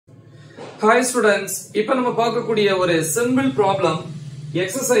Hi students, இப்போ நம்ம பார்க்கக்கூடிய ஒரு simple problem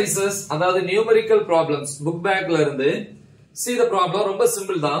exercises அதாவது numerical problems book bagல இருந்து. See the problem ரொம்ப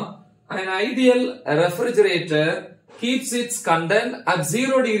simple தான். An ideal refrigerator keeps its content at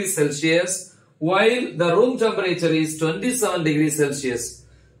 0 degrees Celsius while the room temperature is 27 degrees Celsius.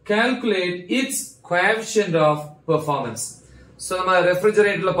 Calculate its coefficient of performance. So நம்ம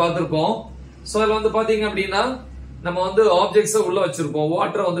refrigeratorல பார்த்திருப்போம். So அதுல வந்து பாத்தீங்க அப்படினா நம்ம வந்து ஆப்ஜெக்ட்ஸ் உள்ள வச்சிருப்போம்,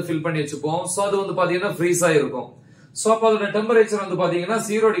 வாட்டரை வந்து ஃபில் பண்ணி வச்சிருப்போம். சோ அது வந்து பாத்தீங்கன்னா ஃப்ரீஸ் ஆயிருக்கும். சோ அப்ப அதோட டெம்பரேச்சர் வந்து பாத்தீங்கன்னா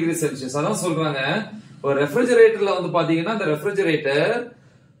 0 டிகிரி செல்சியஸ். அதான் சொல்றாங்க ஒரு ரெஃப்ரிஜரேட்டர்ல வந்து பாத்தீங்கன்னா அந்த ரெஃப்ரிஜரேட்டர்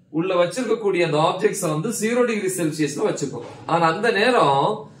உள்ள வச்சிருக்கக்கூடிய அந்த ஆப்ஜெக்ட்ஸ் வந்து 0 டிகிரி செல்சியஸ்ல வச்சுக்கும். ஆனா அந்த நேரம்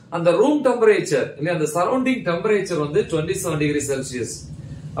அந்த ரூம் டெம்பரேச்சர் இல்ல அந்த சரௌண்டிங் டெம்பரேச்சர் வந்து 27 டிகிரி செல்சியஸ்.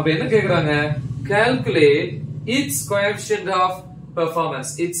 அப்ப என்ன கேக்குறாங்க, calculate it's coefficient of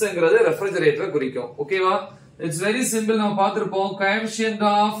performance. இட்ஸ்ங்கிறது refrigerator குறிக்கும். ஓகேவா? It's very simple. நம்ம பார்த்திருப்போம் coefficient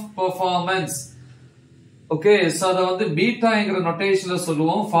of performance. Okay, so அத வந்து பீட்டாங்கிற நோட்டேஷன்ல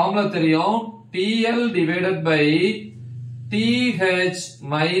சொல்லுவோம். ஃபார்முலா தெரியும், TL divided by TH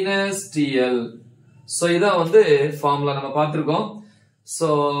minus TL. So இதான் வந்து ஃபார்முலா நம்ம பார்த்திருக்கோம். So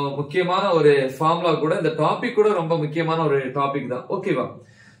முக்கியமான ஒரு ஃபார்முலா கூட, இந்த டாபிக் கூட ரொம்ப முக்கியமான ஒரு டாபிக் தான். ஓகேவா?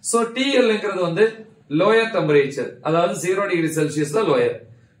 So TLங்கிறது வந்து லோயர் டெம்பரேச்சர், அதாவது 0 டிகிரி செல்சியஸ்ல லோயர்.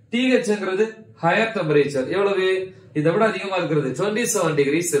 THங்கிறது ஹையர் டெம்பரேச்சர், எவ்வளவு இதை விட அதிகமா இருக்கிறது 27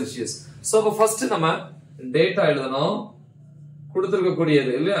 டிகிரி செல்சியஸ். சோ அப்ப ஃபர்ஸ்ட் நம்ம டேட்டா எழுதணும்.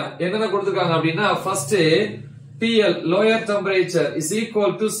 கொடுத்திருக்கக்கூடியது இல்லையா, என்னென்ன கொடுத்திருக்காங்க அப்படின்னா first TL lower temperature is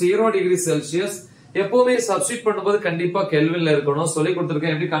equal to 0 degree Celsius. எப்பவுமே சப்ஸ்டிட் பண்ணும்போது கண்டிப்பா கெல்வின்ல இருக்கணும். சொல்லி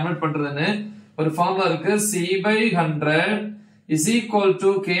கொடுத்திருக்கேன் எப்படி கன்வெர்ட் பண்றதுன்னு. ஒரு ஃபார்முலா இருக்கு, C/100 is equal to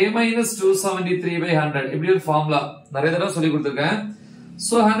K minus 273/100. இப்படி ஒரு ஃபார்முலா நிறைய தடவை சொல்லி கொடுத்திருக்கேன்.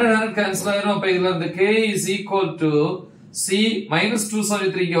 So 100 cancel ஆயிரும். அப்ப இதுல இருந்து K is equal to C minus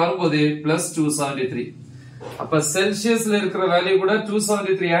 273 க்கு வரும்போது plus 273. அப்ப செல்சியஸ்ல இருக்கிற வேல்யூ கூட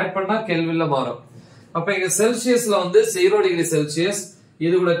 273 ஆட் பண்ணா கெல்வின்ல மாறும். அப்ப இங்க செல்சியஸ்ல வந்து 0 டிகிரி செல்சியஸ்,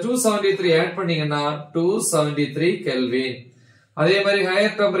 இது கூட 273 ஆட் பண்ணீங்கன்னா 273 கெல்வின். அதே மாதிரி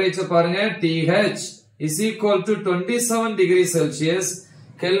ஹையர் டெம்பரேச்சர் பாருங்க, TH is equal to 27 degree Celsius.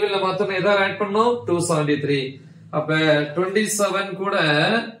 கெல்வின்ல மாத்தணும், எதா ஆட் பண்ணோம் 273. அப்ப 27 கூட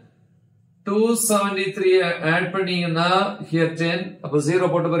 273 ஆட் பண்ணீங்கன்னா here 10, அப்ப 0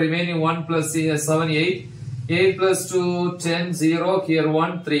 போட்டு remaining 1 plus 7 8 plus 2 10 0 here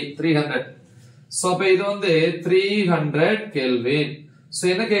 1 3 300. So அப்ப இது வந்து 300 கெல்வின். சோ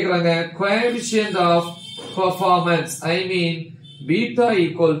என்ன கேக்குறாங்க, coefficient of performance, I mean beta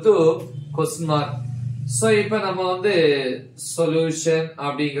equal to question mark. So இப்ப நம்ம வந்து சொல்யூஷன்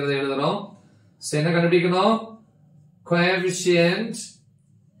அப்படிங்கறத எழுதுறோம். சோ என்ன கண்டுபிடிக்கணும், coefficient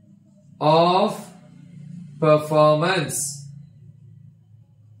of performance.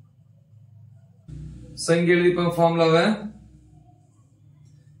 So இங்க எழுதிப்போம் ஃபார்முலாவை,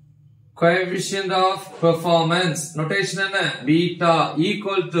 coefficient of performance notation என்ன, beta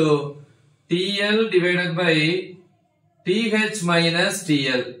equal to TL divided by TH minus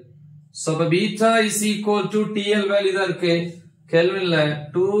TL. So beta is equal to TL value தான் இருக்கு கெல்வின்ல,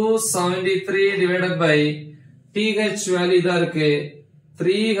 273 divided by TH value தான் இருக்கு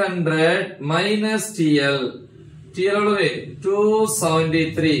 300 minus TL. TL எவ்வளவு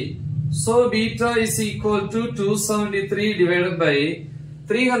 273. So beta is equal to 273 divided by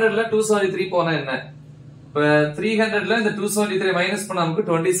 300ல 273 போனா என்ன, இப்ப 300ல இந்த 273 மைனஸ் பண்ணா நமக்கு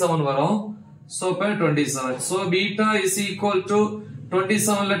 27 வரும். So இப்ப 27. So beta is equal to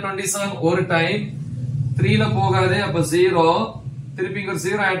 27ல 27 ஒரு டைம் 3ல போகாதே, அப்ப 0 திருப்பி இங்க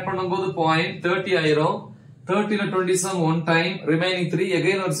 0 ஆட் பண்ணும்போது 0.30 ஆயிரும். 30ல 27 1 டைம், ரிமைனிங் 3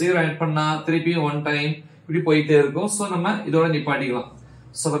 அகைன் ஒரு 0 ஆட் பண்ணா திருப்பி 1 டைம், இப்படி போயிட்டே இருக்கும். சோ நம்ம இதோட நிப்பாட்டிக்கலாம்.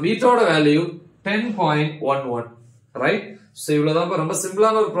 So பீட்டாவோட value 10.11. ரைட்? சோ இவ்வளவுதான், ரொம்ப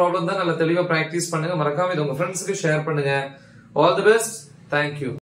சிம்பிளான ஒரு ப்ராப்ளம் தான். நல்லா தெளிவா பிராக்டிஸ் பண்ணுங்க. மறக்காம இது உங்க ஃப்ரெண்ட்ஸ்க்கு ஷேர் பண்ணுங்க. All the best. Thank you.